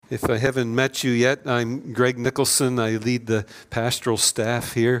If I haven't met you yet, I'm Greg Nicholson. I lead the pastoral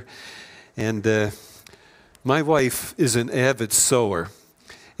staff here. And my wife is an avid sewer.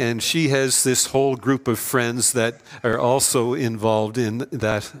 And she has this whole group of friends that are also involved in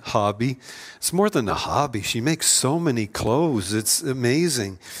that hobby. It's more than a hobby. She makes so many clothes. It's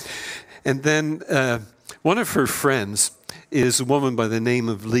amazing. And then one of her friends is a woman by the name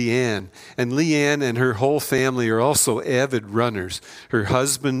of Leanne. And Leanne and her whole family are also avid runners. Her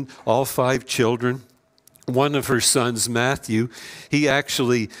husband, all 5 children. One of her sons, Matthew, he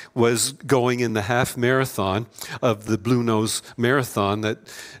actually was going in the half marathon of the Blue Nose Marathon.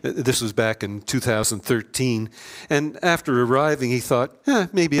 This was back in 2013. And after arriving, he thought,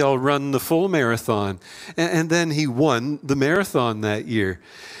 maybe I'll run the full marathon. And then he won the marathon that year.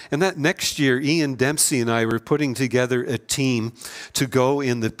 And that next year, Ian Dempsey and I were putting together a team to go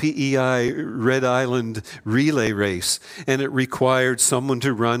in the PEI Red Island relay race. And it required someone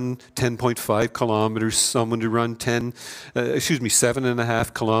to run 10.5 kilometers, someone to run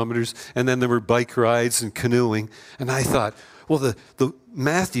 7.5 kilometers. And then there were bike rides and canoeing. And I thought, well, the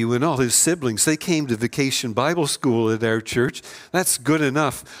Matthew and all his siblings, they came to Vacation Bible School at our church. That's good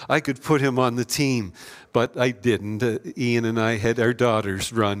enough. I could put him on the team. But I didn't. Ian and I had our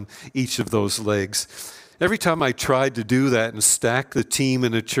daughters run each of those legs. Every time I tried to do that and stack the team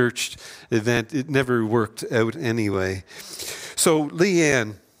in a church event, it never worked out anyway. So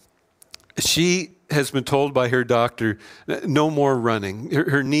Leanne, she has been told by her doctor, no more running.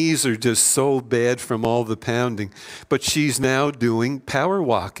 Her knees are just so bad from all the pounding. But she's now doing power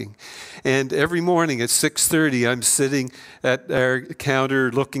walking. And every morning at 6:30, I'm sitting at our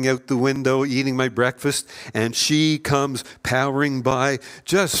counter looking out the window, eating my breakfast, and she comes powering by,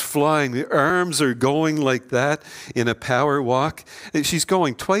 just flying. The arms are going like that in a power walk. She's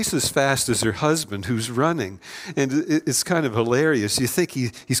going twice as fast as her husband, who's running. And it's kind of hilarious. You think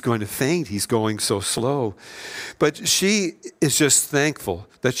he's going to faint. He's going so slow. But she is just thankful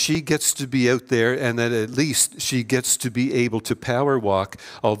that she gets to be out there and that at least she gets to be able to power walk,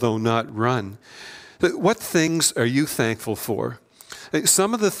 although not run. What things are you thankful for?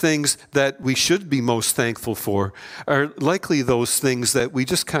 Some of the things that we should be most thankful for are likely those things that we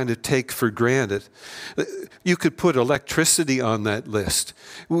just kind of take for granted. You could put electricity on that list.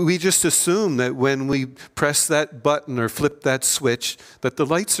 We just assume that when we press that button or flip that switch, that the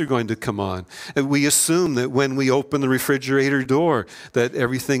lights are going to come on. And we assume that when we open the refrigerator door, that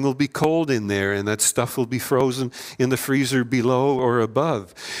everything will be cold in there and that stuff will be frozen in the freezer below or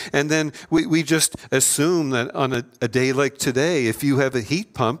above. And then we just assume that on a day like today, if you have a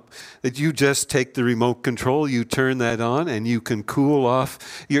heat pump, that you just take the remote control, you turn that on, and you can cool off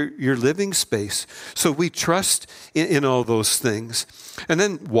your living space. So we trust in all those things. And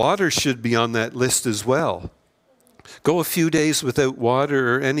then water should be on that list as well. Go a few days without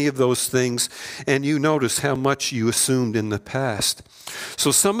water or any of those things, and you notice how much you assumed in the past. So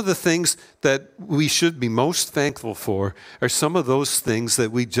some of the things that we should be most thankful for are some of those things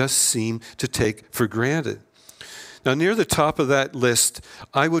that we just seem to take for granted. Now, near the top of that list,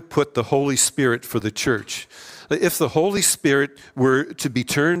 I would put the Holy Spirit for the church. If the Holy Spirit were to be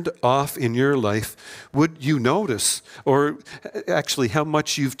turned off in your life, would you notice, or actually how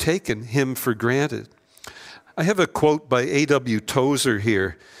much you've taken him for granted? I have a quote by A.W. Tozer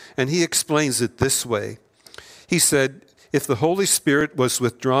here, and he explains it this way. He said, if the Holy Spirit was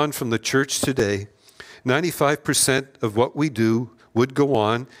withdrawn from the church today, 95% of what we do would go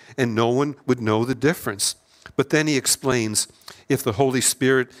on, and no one would know the difference. But then he explains, if the Holy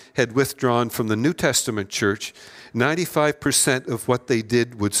Spirit had withdrawn from the New Testament church, 95% of what they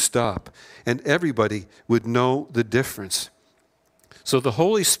did would stop, and everybody would know the difference. So the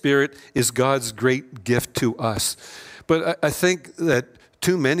Holy Spirit is God's great gift to us. But I think that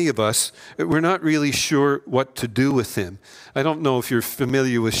too many of us, we're not really sure what to do with him. I don't know if you're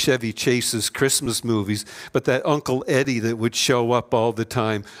familiar with Chevy Chase's Christmas movies, but that Uncle Eddie that would show up all the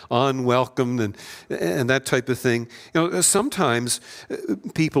time, unwelcomed and that type of thing. You know, sometimes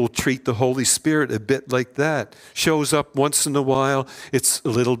people treat the Holy Spirit a bit like that. Shows up once in a while, it's a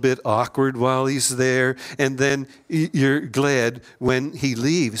little bit awkward while he's there, and then you're glad when he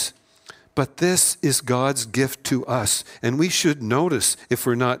leaves. But this is God's gift to us, and we should notice if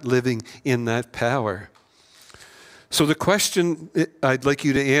we're not living in that power. So the question I'd like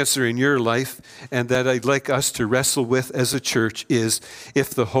you to answer in your life, and that I'd like us to wrestle with as a church, is if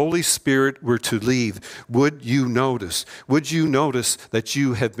the Holy Spirit were to leave, would you notice? Would you notice that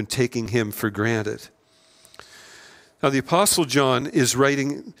you have been taking him for granted? Now the Apostle John is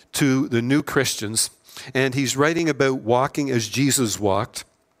writing to the new Christians, and he's writing about walking as Jesus walked.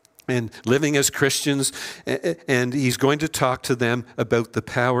 and living as Christians, and he's going to talk to them about the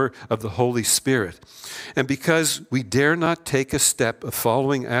power of the Holy Spirit. And because we dare not take a step of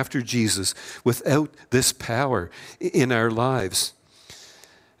following after Jesus without this power in our lives.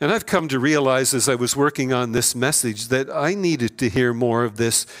 And I've come to realize as I was working on this message that I needed to hear more of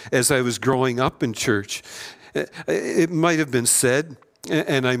this as I was growing up in church. It might have been said,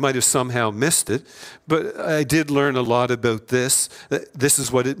 and I might have somehow missed it, but I did learn a lot about this. This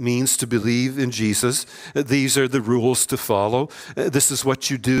is what it means to believe in Jesus. These are the rules to follow. This is what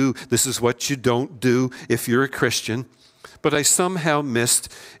you do. This is what you don't do if you're a Christian. But I somehow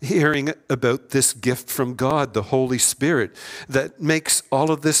missed hearing about this gift from God, the Holy Spirit, that makes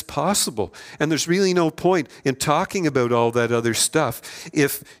all of this possible. And there's really no point in talking about all that other stuff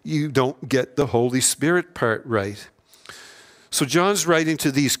if you don't get the Holy Spirit part right. So John's writing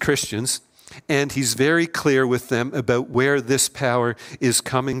to these Christians, and he's very clear with them about where this power is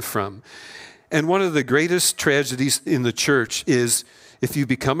coming from. And one of the greatest tragedies in the church is if you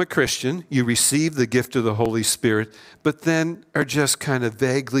become a Christian, you receive the gift of the Holy Spirit, but then are just kind of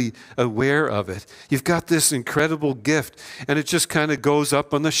vaguely aware of it. You've got this incredible gift, and it just kind of goes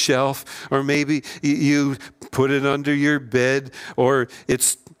up on the shelf, or maybe you put it under your bed, or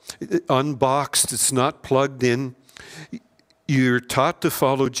it's unboxed, it's not plugged in. You're taught to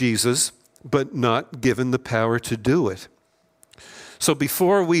follow Jesus, but not given the power to do it. So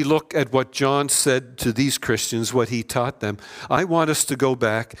before we look at what John said to these Christians, what he taught them, I want us to go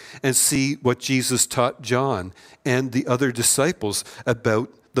back and see what Jesus taught John and the other disciples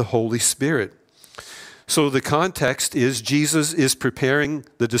about the Holy Spirit. So the context is Jesus is preparing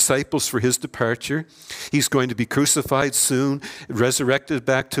the disciples for his departure. He's going to be crucified soon, resurrected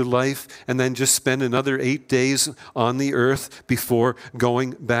back to life, and then just spend another 8 days on the earth before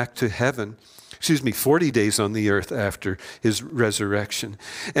going back to heaven. 40 days on the earth after his resurrection.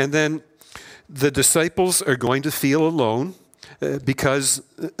 And then the disciples are going to feel alone because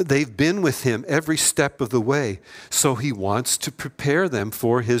they've been with him every step of the way. So he wants to prepare them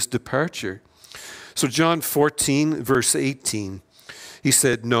for his departure. So John 14, verse 18, he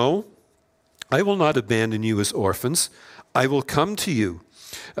said, "No, I will not abandon you as orphans. I will come to you."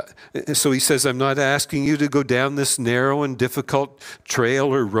 So he says, I'm not asking you to go down this narrow and difficult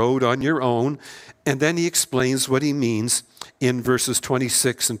trail or road on your own. And then he explains what he means in verses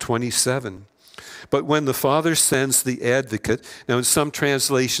 26 and 27. But when the Father sends the advocate, now in some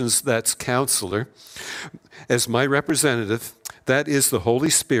translations that's counselor, as my representative, that is the Holy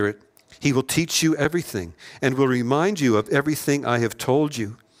Spirit, he will teach you everything and will remind you of everything I have told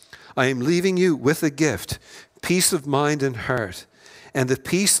you. I am leaving you with a gift, peace of mind and heart. And the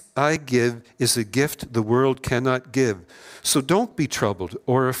peace I give is a gift the world cannot give. So don't be troubled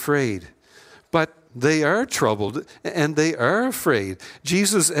or afraid. But they are troubled and they are afraid.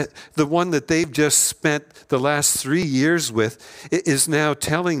 Jesus, the one that they've just spent the last 3 years with, is now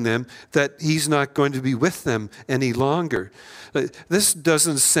telling them that he's not going to be with them any longer. This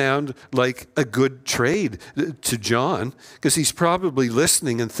doesn't sound like a good trade to John, because he's probably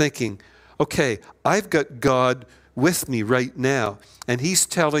listening and thinking, okay, I've got God with me right now, and he's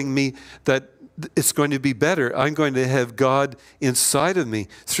telling me that it's going to be better. I'm going to have God inside of me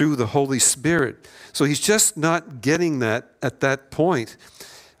through the Holy Spirit. So he's just not getting that at that point.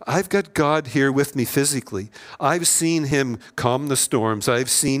 I've got God here with me physically. I've seen him calm the storms. I've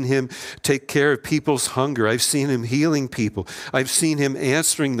seen him take care of people's hunger. I've seen him healing people. I've seen him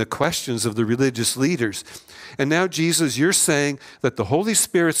answering the questions of the religious leaders. And now, Jesus, you're saying that the Holy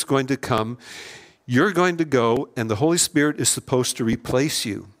Spirit's going to come. You're going to go, and the Holy Spirit is supposed to replace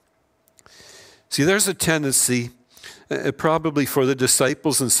you. See, there's a tendency, probably for the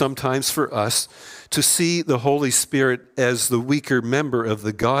disciples and sometimes for us, to see the Holy Spirit as the weaker member of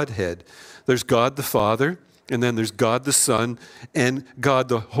the Godhead. There's God the Father, and then there's God the Son, and God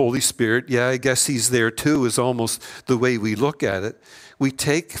the Holy Spirit. Yeah, I guess he's there too, is almost the way we look at it. We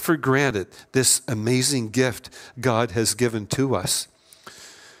take for granted this amazing gift God has given to us.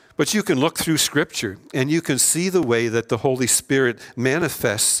 But you can look through Scripture and you can see the way that the Holy Spirit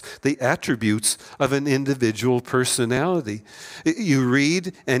manifests the attributes of an individual personality. You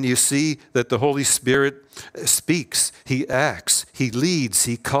read and you see that the Holy Spirit speaks, he acts, he leads,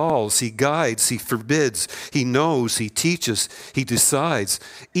 he calls, he guides, he forbids, he knows, he teaches, he decides,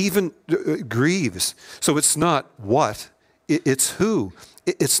 even grieves. So it's not what, it's who.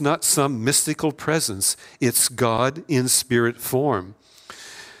 It's not some mystical presence. It's God in spirit form.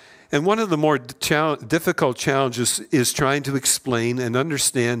 And one of the more difficult challenges is trying to explain and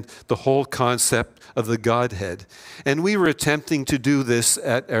understand the whole concept of the Godhead. And we were attempting to do this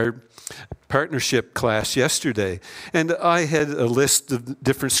at our partnership class yesterday. And I had a list of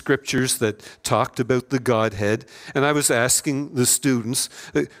different scriptures that talked about the Godhead. And I was asking the students,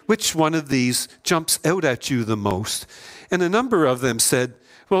 which one of these jumps out at you the most? And a number of them said,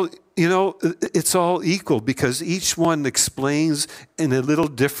 well, you know, it's all equal because each one explains in a little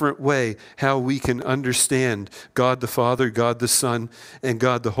different way how we can understand God the Father, God the Son, and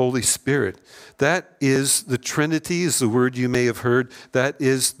God the Holy Spirit. That is the Trinity, is the word you may have heard. That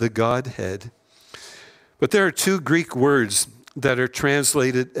is the Godhead. But there are two Greek words that are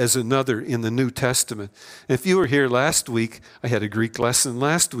translated as another in the New Testament. If you were here last week, I had a Greek lesson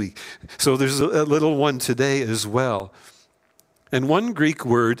last week. So there's a little one today as well. And one Greek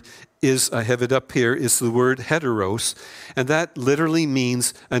word is, I have it up here, is the word heteros, and that literally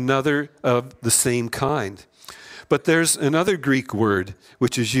means another of the same kind. But there's another Greek word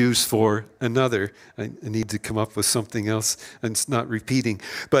which is used for another. I need to come up with something else, and it's not repeating.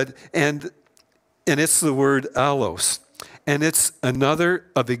 And it's the word allos, and it's another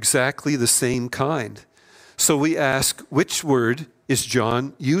of exactly the same kind. So we ask, which word is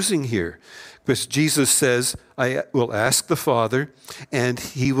John using here? Because Jesus says, I will ask the Father, and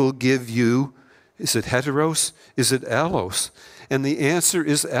he will give you, is it heteros? Is it allos? And the answer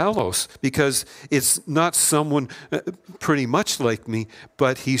is allos, because it's not someone pretty much like me,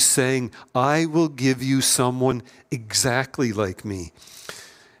 but he's saying, I will give you someone exactly like me.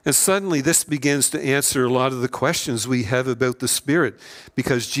 And suddenly this begins to answer a lot of the questions we have about the Spirit,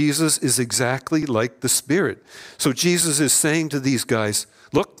 because Jesus is exactly like the Spirit. So Jesus is saying to these guys,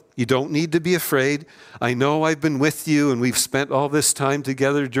 look, you don't need to be afraid. I know I've been with you and we've spent all this time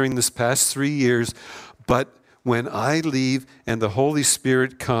together during this past 3 years, but when I leave and the Holy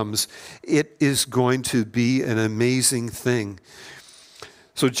Spirit comes, it is going to be an amazing thing.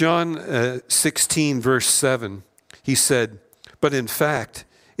 So John 16, verse 7, he said, but in fact,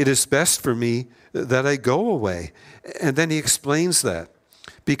 it is best for me that I go away. And then he explains that,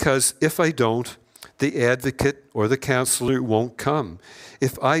 because if I don't, the advocate or the counselor won't come.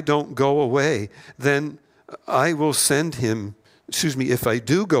 If I don't go away, then I will send him, if I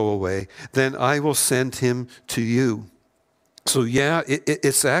do go away, then I will send him to you. So yeah,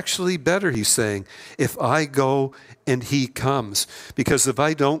 it's actually better, he's saying, if I go and he comes. Because if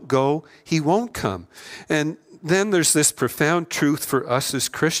I don't go, he won't come. And then there's this profound truth for us as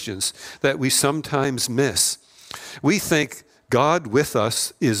Christians that we sometimes miss. We think God with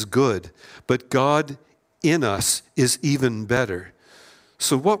us is good, but God in us is even better.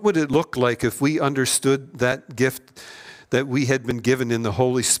 So what would it look like if we understood that gift that we had been given in the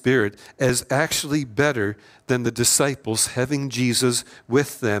Holy Spirit as actually better than the disciples having Jesus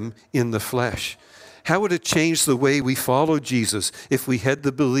with them in the flesh? How would it change the way we follow Jesus if we had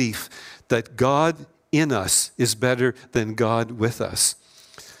the belief that God in us is better than God with us?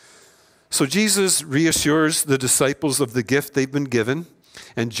 So Jesus reassures the disciples of the gift they've been given,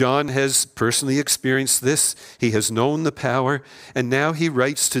 and John has personally experienced this. He has known the power, and now he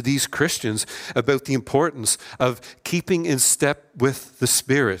writes to these Christians about the importance of keeping in step with the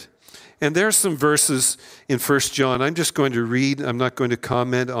Spirit. And there are some verses in 1 John. I'm just going to read. I'm not going to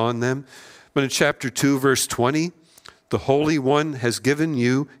comment on them. But in chapter 2, verse 20, the Holy One has given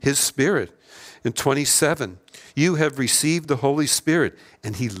you his Spirit. In 27, you have received the Holy Spirit,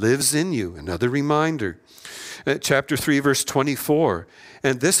 and he lives in you. Another reminder. Chapter 3, verse 24,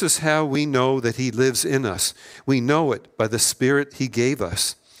 and this is how we know that he lives in us. We know it by the Spirit he gave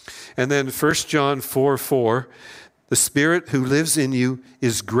us. And then 1 John 4:4, the Spirit who lives in you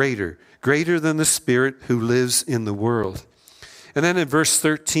is greater than the Spirit who lives in the world. And then in verse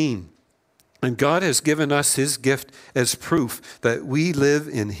 13, and God has given us his gift as proof that we live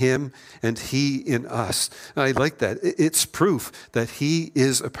in him and he in us. And I like that. It's proof that he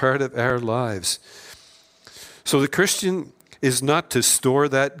is a part of our lives. So the Christian is not to store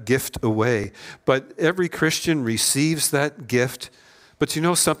that gift away, but every Christian receives that gift. But you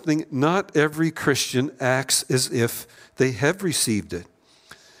know something? Not every Christian acts as if they have received it.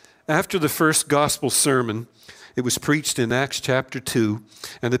 After the first gospel sermon, it was preached in Acts chapter 2,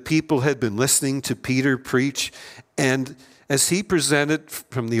 and the people had been listening to Peter preach, and as he presented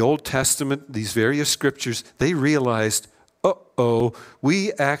from the Old Testament these various scriptures, they realized, uh-oh,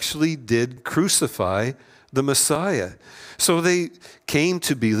 we actually did crucify the Messiah. So they came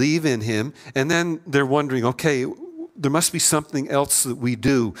to believe in him, and then they're wondering, okay, there must be something else that we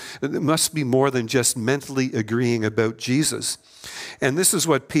do. It must be more than just mentally agreeing about Jesus. And this is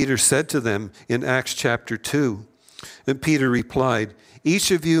what Peter said to them in Acts chapter 2. And Peter replied,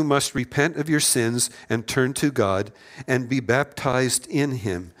 "Each of you must repent of your sins and turn to God and be baptized in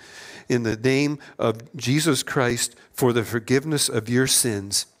him, in the name of Jesus Christ for the forgiveness of your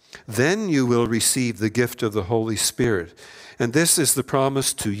sins. Then you will receive the gift of the Holy Spirit. And this is the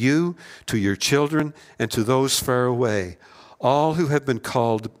promise to you, to your children, and to those far away, all who have been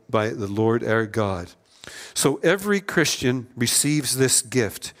called by the Lord our God." So every Christian receives this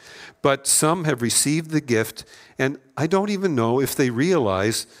gift, but some have received the gift, and I don't even know if they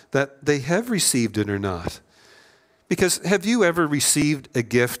realize that they have received it or not. Because have you ever received a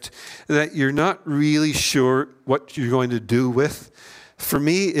gift that you're not really sure what you're going to do with? For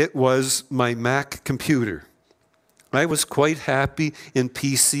me, it was my Mac computer. I was quite happy in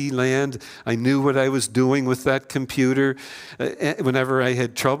PC land. I knew what I was doing with that computer. Whenever I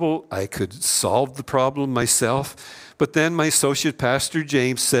had trouble, I could solve the problem myself. But then my associate pastor,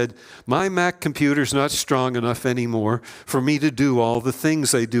 James, said, "My Mac computer's not strong enough anymore for me to do all the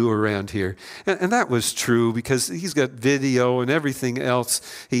things I do around here." And that was true, because he's got video and everything else.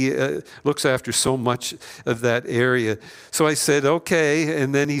 He looks after so much of that area. So I said, "Okay."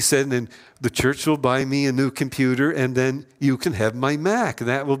 And then he said, "And the church will buy me a new computer, and then you can have my Mac.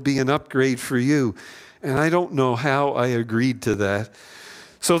 That will be an upgrade for you." And I don't know how I agreed to that.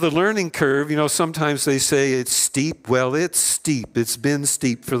 So the learning curve, sometimes they say it's steep. Well, it's steep. It's been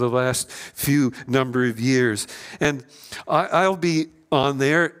steep for the last few number of years. And I'll be on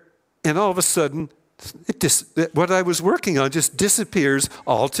there, and all of a sudden, what I was working on just disappears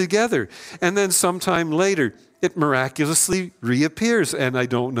altogether. And then sometime later, it miraculously reappears, and I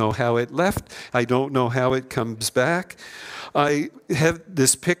don't know how it left. I don't know how it comes back. I have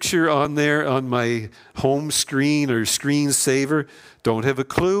this picture on there on my home screen or screensaver. Don't have a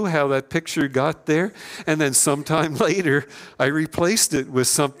clue how that picture got there. And then sometime later, I replaced it with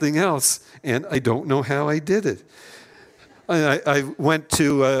something else, and I don't know how I did it. I went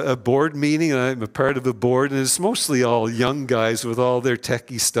to a board meeting, and I'm a part of a board, and it's mostly all young guys with all their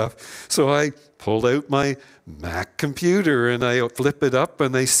techie stuff. So I pulled out my Mac computer, and I flip it up,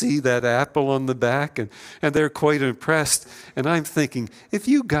 and they see that Apple on the back, and they're quite impressed. And I'm thinking, if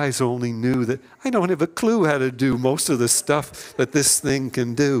you guys only knew that I don't have a clue how to do most of the stuff that this thing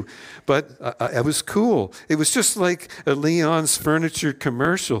can do. But it was cool. It was just like a Leon's Furniture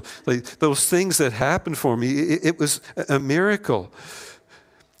commercial. Like those things that happened for me, it was a miracle.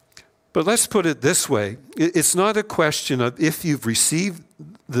 But let's put it this way. It's not a question of if you've received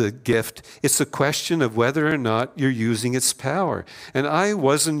the gift. It's a question of whether or not you're using its power. And I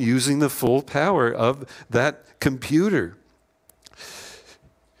wasn't using the full power of that computer.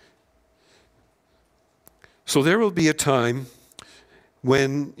 So there will be a time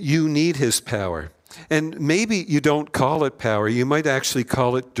when you need his power. And maybe you don't call it power. You might actually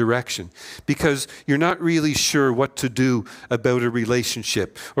call it direction, because you're not really sure what to do about a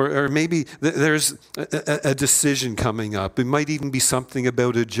relationship. Or maybe there's a decision coming up. It might even be something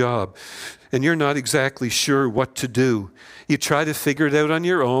about a job, and you're not exactly sure what to do. You try to figure it out on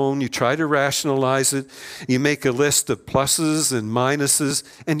your own. You try to rationalize it. You make a list of pluses and minuses,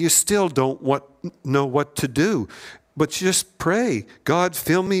 and you still don't know what to do. But just pray, "God,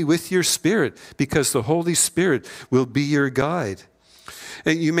 fill me with your Spirit," because the Holy Spirit will be your guide.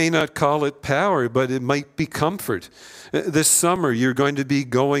 And you may not call it power, but it might be comfort. This summer, you're going to be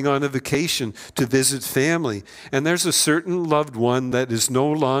going on a vacation to visit family, and there's a certain loved one that is no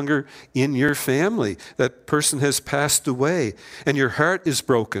longer in your family. That person has passed away, and your heart is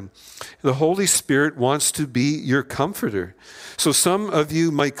broken. The Holy Spirit wants to be your comforter. So some of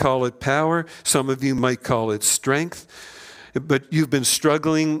you might call it power, some of you might call it strength, but you've been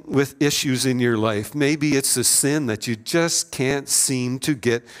struggling with issues in your life. Maybe it's a sin that you just can't seem to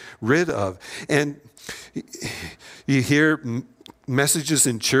get rid of. And you hear messages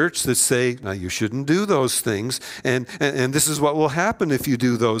in church that say, "Now you shouldn't do those things, and this is what will happen if you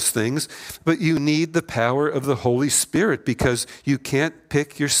do those things." But you need the power of the Holy Spirit, because you can't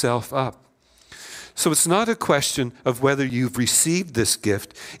pick yourself up. So it's not a question of whether you've received this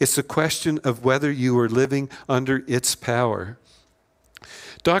gift. It's a question of whether you are living under its power.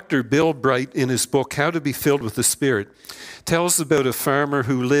 Dr. Bill Bright, in his book, How to Be Filled with the Spirit, tells about a farmer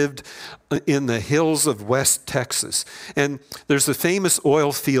who lived in the hills of West Texas. And there's a famous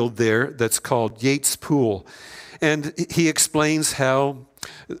oil field there that's called Yates Pool. And he explains how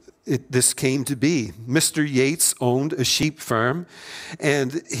this came to be. Mr. Yates owned a sheep farm,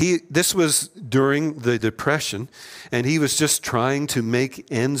 and this was during the Depression, and he was just trying to make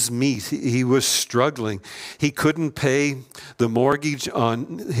ends meet. He was struggling. He couldn't pay the mortgage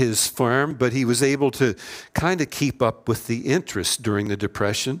on his farm, but he was able to kind of keep up with the interest during the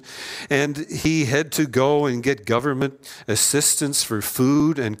Depression. And he had to go and get government assistance for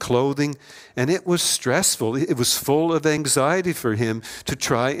food and clothing, and it was stressful. It was full of anxiety for him to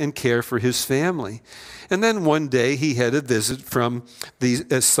try and care for his family. And then one day he had a visit from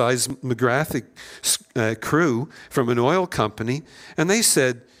the seismographic crew from an oil company, and they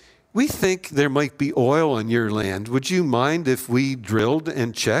said, "We think there might be oil on your land. Would you mind if we drilled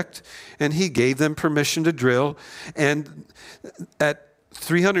and checked?" And he gave them permission to drill, and at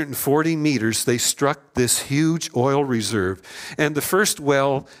 340 meters, they struck this huge oil reserve. And the first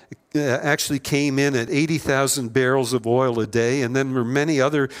well actually came in at 80,000 barrels of oil a day, and then there were many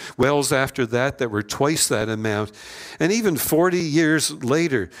other wells after that that were twice that amount. And even 40 years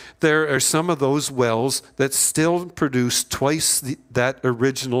later, there are some of those wells that still produce twice that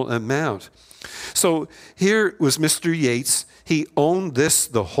original amount. So here was Mr. Yates. He owned this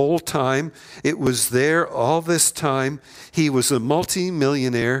the whole time. It was there all this time. He was a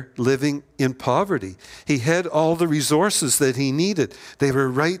multimillionaire living in poverty. He had all the resources that he needed. They were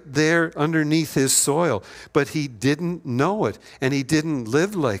right there underneath his soil, but he didn't know it, and he didn't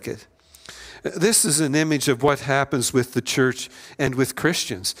live like it. This is an image of what happens with the church and with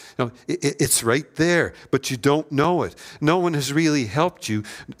Christians. It's right there, but you don't know it. No one has really helped you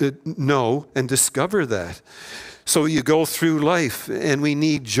know and discover that. So you go through life, and we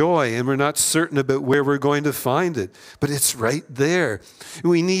need joy, and we're not certain about where we're going to find it, but it's right there.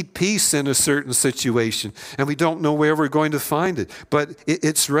 We need peace in a certain situation, and we don't know where we're going to find it, but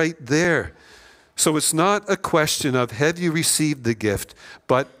it's right there. So it's not a question of, have you received the gift,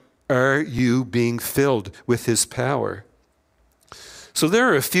 but are you being filled with his power? So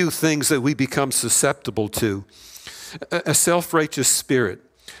there are a few things that we become susceptible to. A self-righteous spirit.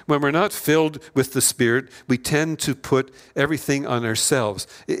 When we're not filled with the Spirit, we tend to put everything on ourselves.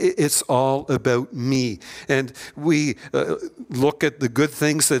 It's all about me. And we look at the good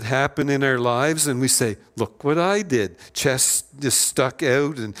things that happen in our lives and we say, look what I did. Chest just stuck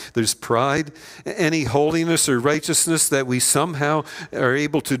out and there's pride. Any holiness or righteousness that we somehow are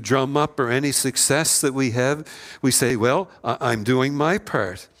able to drum up, or any success that we have, we say, well, I'm doing my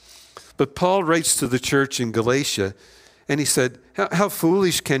part. But Paul writes to the church in Galatia, and he said, how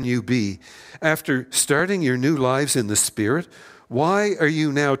foolish can you be? After starting your new lives in the Spirit, why are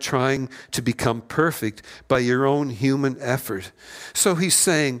you now trying to become perfect by your own human effort? So he's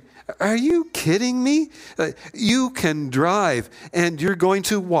saying, are you kidding me? You can drive and you're going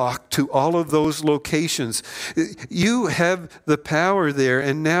to walk to all of those locations. You have the power there,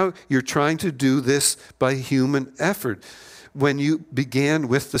 and now you're trying to do this by human effort when you began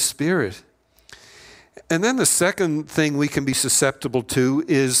with the Spirit. And then the second thing we can be susceptible to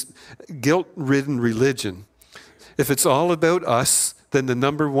is guilt-ridden religion. If it's all about us, then the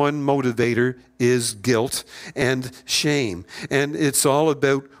number one motivator is guilt and shame. And it's all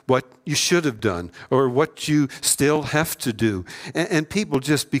about what you should have done or what you still have to do. And people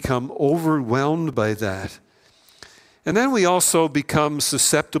just become overwhelmed by that. And then we also become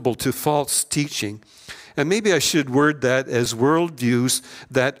susceptible to false teaching. And maybe I should word that as worldviews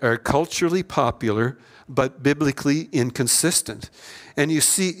that are culturally popular but biblically inconsistent. And you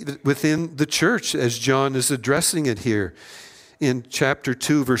see within the church, as John is addressing it here in chapter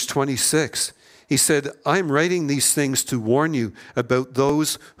 2, verse 26, he said, I'm writing these things to warn you about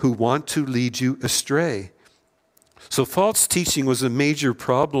those who want to lead you astray. So false teaching was a major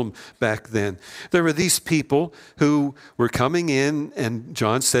problem back then. There were these people who were coming in, and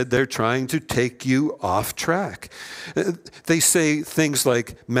John said they're trying to take you off track. They say things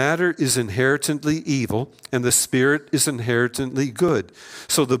like, matter is inherently evil, and the spirit is inherently good.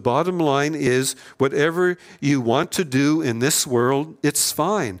 So the bottom line is, whatever you want to do in this world, it's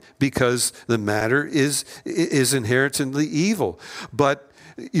fine, because the matter is inherently evil. But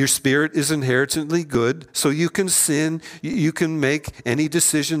your spirit is inherently good, so you can sin, you can make any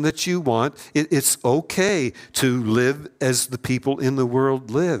decision that you want. It's okay to live as the people in the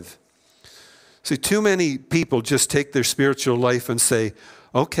world live. See, too many people just take their spiritual life and say,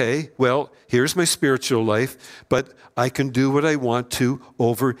 okay, well, here's my spiritual life, but I can do what I want to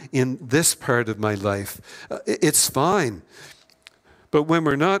over in this part of my life. It's fine. But when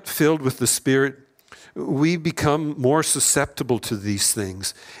we're not filled with the Spirit, we become more susceptible to these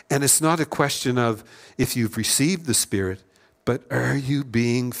things. And it's not a question of if you've received the Spirit, but are you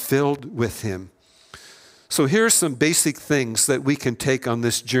being filled with Him? So here are some basic things that we can take on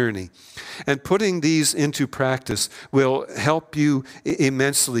this journey. And putting these into practice will help you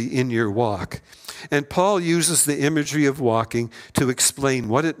immensely in your walk. And Paul uses the imagery of walking to explain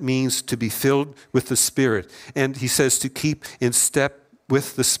what it means to be filled with the Spirit. And he says to keep in step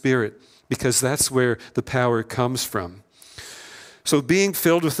with the Spirit, because that's where the power comes from. So being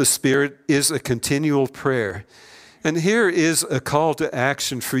filled with the Spirit is a continual prayer. And here is a call to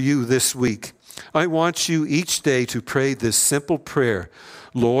action for you this week. I want you each day to pray this simple prayer: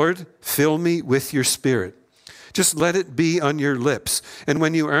 Lord, fill me with your Spirit. Just let it be on your lips. And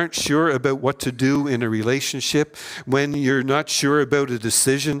when you aren't sure about what to do in a relationship, when you're not sure about a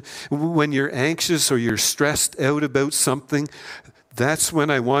decision, when you're anxious or you're stressed out about something, that's when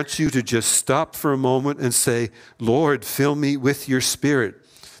I want you to just stop for a moment and say, Lord, fill me with your Spirit.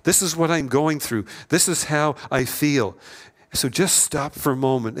 This is what I'm going through. This is how I feel. So just stop for a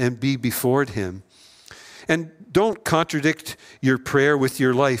moment and be before him. And don't contradict your prayer with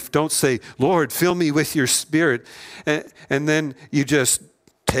your life. Don't say, Lord, fill me with your Spirit. And then you just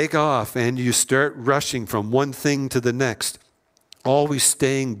take off and you start rushing from one thing to the next, always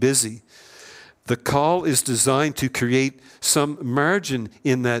staying busy. The call is designed to create some margin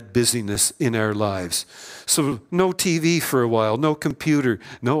in that busyness in our lives. So no TV for a while, no computer,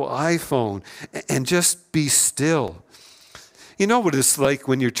 no iPhone, and just be still. You know what it's like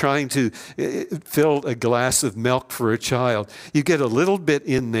when you're trying to fill a glass of milk for a child. You get a little bit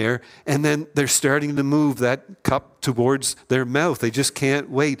in there, and then they're starting to move that cup towards their mouth. They just can't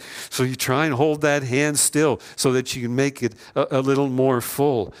wait. So you try and hold that hand still so that you can make it a little more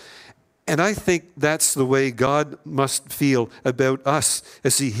full. And I think that's the way God must feel about us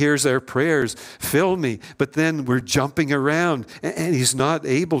as he hears our prayers, fill me. But then we're jumping around, and he's not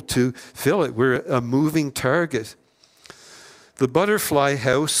able to fill it. We're a moving target. The Butterfly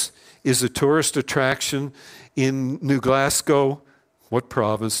House is a tourist attraction in New Glasgow. What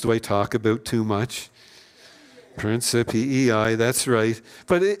province do I talk about too much? PEI, that's right.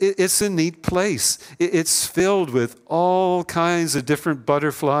 But it's a neat place. It's filled with all kinds of different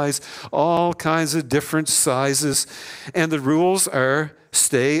butterflies, all kinds of different sizes. And the rules are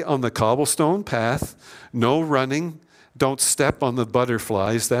stay on the cobblestone path, no running, don't step on the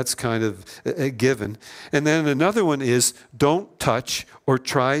butterflies. That's kind of a given. And then another one is don't touch or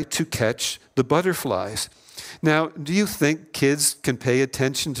try to catch the butterflies. Now, do you think kids can pay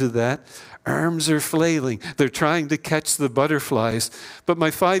attention to that? Arms are flailing. They're trying to catch the butterflies. But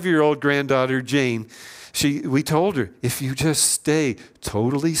my 5-year-old granddaughter, Jane, we told her, if you just stay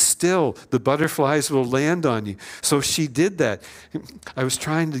totally still, the butterflies will land on you. So she did that. I was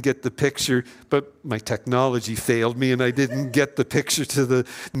trying to get the picture, but my technology failed me and I didn't get the picture to the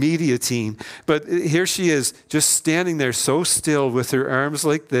media team. But here she is, just standing there so still with her arms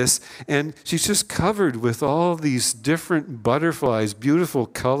like this, and she's just covered with all these different butterflies, beautiful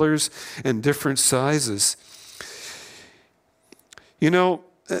colors and different sizes. You know,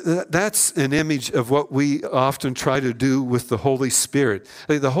 that's an image of what we often try to do with the Holy Spirit.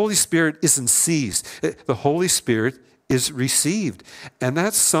 The Holy Spirit isn't seized. The Holy Spirit is received. And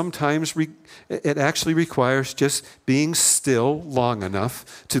that's sometimes, it actually requires just being still long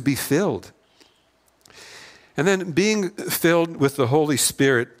enough to be filled. And then being filled with the Holy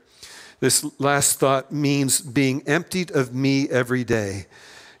Spirit, this last thought means being emptied of me every day.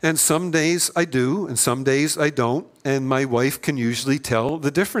 And some days I do, and some days I don't. And my wife can usually tell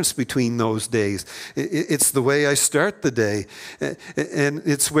the difference between those days. It's the way I start the day. And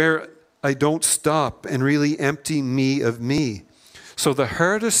it's where I don't stop and really empty me of me. So the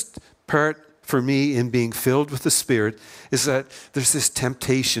hardest part for me in being filled with the Spirit is that there's this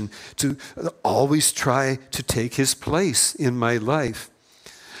temptation to always try to take his place in my life.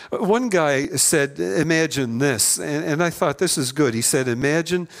 One guy said, imagine this, and I thought this is good. He said,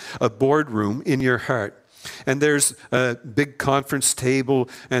 imagine a boardroom in your heart. And there's a big conference table,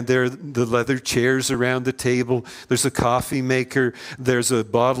 and there are the leather chairs around the table. There's a coffee maker. There's a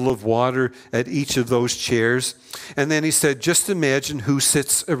bottle of water at each of those chairs. And then he said, just imagine who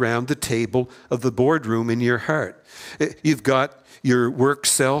sits around the table of the boardroom in your heart. You've got your work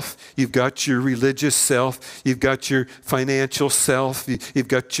self, you've got your religious self, you've got your financial self, you've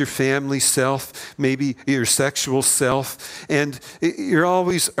got your family self, maybe your sexual self, and you're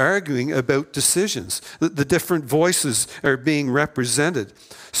always arguing about decisions. The different voices are being represented.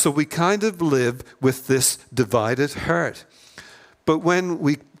 So we kind of live with this divided heart. But when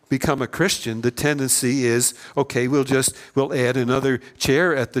we become a Christian, the tendency is, okay, we'll add another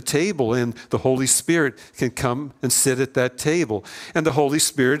chair at the table, and the Holy Spirit can come and sit at that table. And the Holy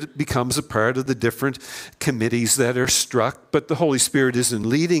Spirit becomes a part of the different committees that are struck, but the Holy Spirit isn't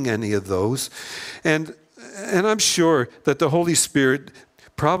leading any of those. And And I'm sure that the Holy Spirit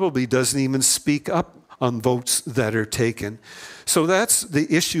probably doesn't even speak up on votes that are taken. So that's the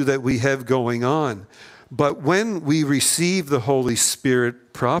issue that we have going on. But when we receive the Holy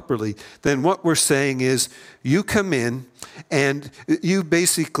Spirit properly, then what we're saying is, you come in and you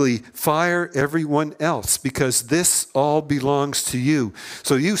basically fire everyone else, because this all belongs to you.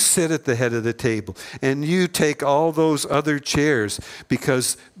 So you sit at the head of the table and you take all those other chairs,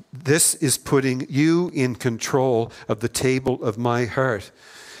 because this is putting you in control of the table of my heart.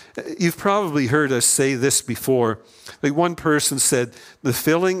 You've probably heard us say this before. Like one person said, the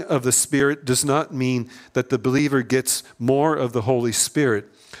filling of the Spirit does not mean that the believer gets more of the Holy Spirit,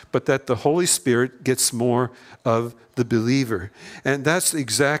 but that the Holy Spirit gets more of the believer. And that's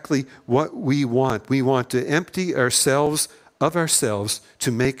exactly what we want. We want to empty ourselves of ourselves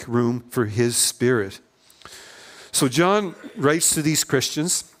to make room for His Spirit. So John writes to these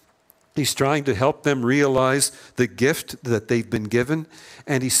Christians. He's trying to help them realize the gift that they've been given.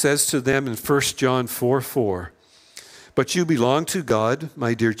 And he says to them in 1 John 4:4, "But you belong to God,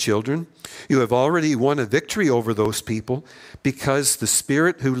 my dear children. You have already won a victory over those people, because the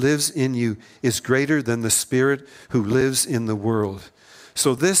Spirit who lives in you is greater than the spirit who lives in the world."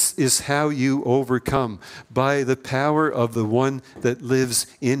 So this is how you overcome, by the power of the one that lives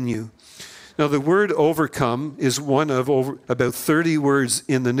in you. Now, the word overcome is one of about 30 words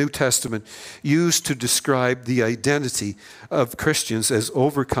in the New Testament used to describe the identity of Christians as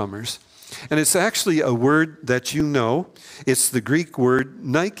overcomers. And it's actually a word that you know. It's the Greek word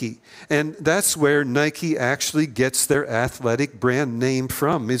Nike. And that's where Nike actually gets their athletic brand name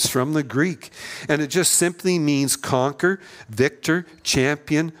from. It's from the Greek. And it just simply means conquer, victor,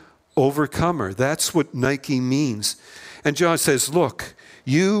 champion, overcomer. That's what Nike means. And John says, look,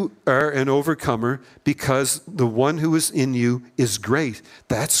 you are an overcomer because the one who is in you is great.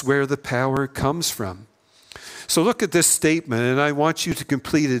 That's where the power comes from. So look at this statement, and I want you to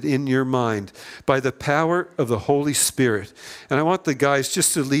complete it in your mind. By the power of the Holy Spirit. And I want the guys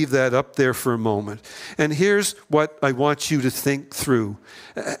just to leave that up there for a moment. And here's what I want you to think through.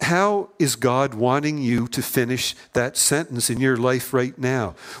 How is God wanting you to finish that sentence in your life right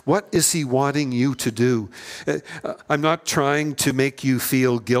now? What is He wanting you to do? I'm not trying to make you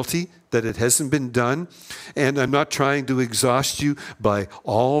feel guilty that it hasn't been done. And I'm not trying to exhaust you by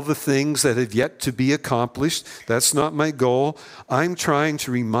all the things that have yet to be accomplished. That's not my goal. I'm trying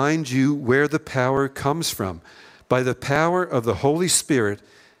to remind you where the power comes from. By the power of the Holy Spirit,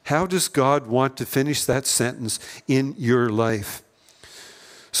 how does God want to finish that sentence in your life?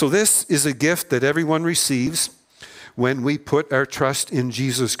 So this is a gift that everyone receives when we put our trust in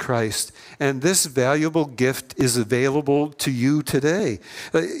Jesus Christ. And this valuable gift is available to you today.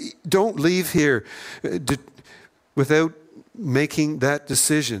 Don't leave here without making that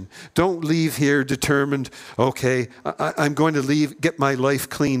decision. Don't leave here determined, okay, I'm going to leave, get my life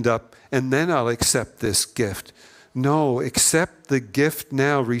cleaned up, and then I'll accept this gift. No, accept the gift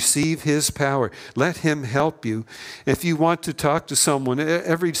now. Receive His power. Let Him help you. If you want to talk to someone,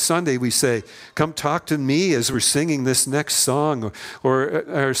 every Sunday we say, come talk to me as we're singing this next song, or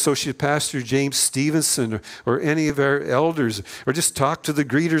our associate pastor, James Stevenson, or any of our elders, or just talk to the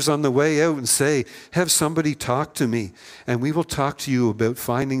greeters on the way out and say, have somebody talk to me. And we will talk to you about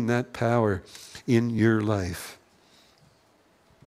finding that power in your life.